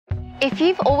If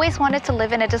you've always wanted to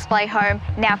live in a display home,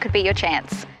 now could be your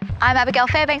chance. I'm Abigail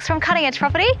Fairbanks from Cutting Edge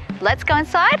Property. Let's go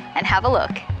inside and have a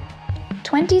look.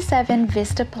 27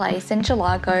 Vista Place in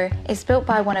Julago is built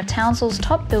by one of Townsville's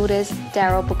top builders,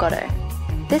 Daryl Bogotto.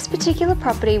 This particular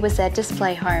property was their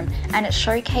display home, and it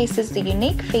showcases the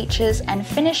unique features and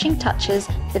finishing touches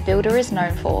the builder is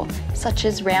known for, such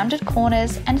as rounded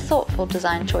corners and thoughtful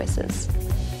design choices.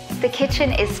 The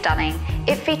kitchen is stunning.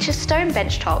 It features stone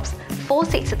benchtops, 4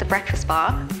 seats at the breakfast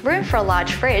bar, room for a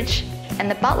large fridge,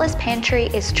 and the butler's pantry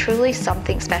is truly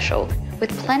something special,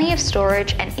 with plenty of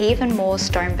storage and even more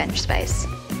stone bench space.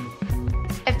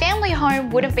 A family home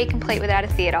wouldn't be complete without a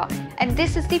theatre, and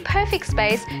this is the perfect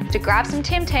space to grab some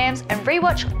Tim Tams and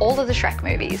rewatch all of the Shrek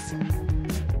movies.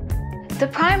 The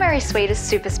primary suite is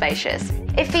super spacious.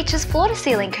 It features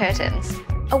floor-to-ceiling curtains,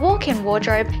 a walk-in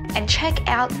wardrobe, and check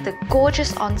out the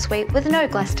gorgeous ensuite with no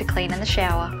glass to clean in the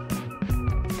shower.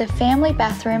 The family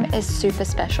bathroom is super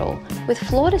special, with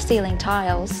floor-to-ceiling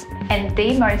tiles and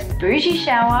the most bougie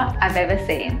shower I've ever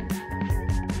seen.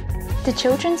 The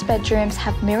children's bedrooms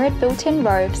have mirrored built-in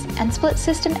robes and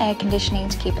split-system air conditioning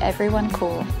to keep everyone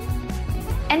cool.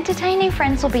 Entertaining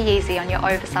friends will be easy on your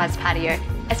oversized patio,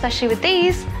 especially with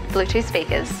these Bluetooth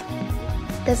speakers.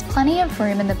 There's plenty of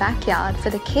room in the backyard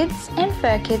for the kids and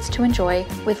fur kids to enjoy,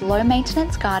 with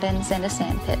low-maintenance gardens and a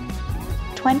sandpit.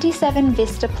 27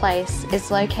 Vista Place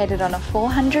is located on a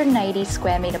 480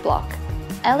 square metre block.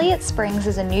 Elliott Springs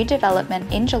is a new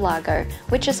development in Julago,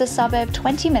 which is a suburb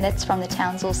 20 minutes from the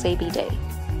Townsville CBD.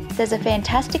 There's a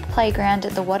fantastic playground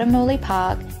at the Watamuli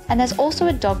Park, and there's also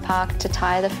a dog park to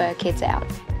tire the fur kids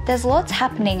out. There's lots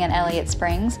happening in Elliott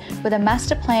Springs, with a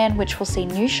master plan which will see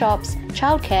new shops,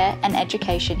 childcare and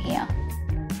education here.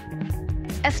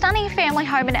 A stunning family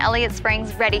home in Elliott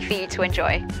Springs ready for you to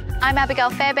enjoy. I'm Abigail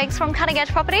Fairbanks from Cutting Edge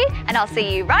Property, and I'll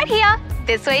see you right here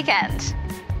this weekend.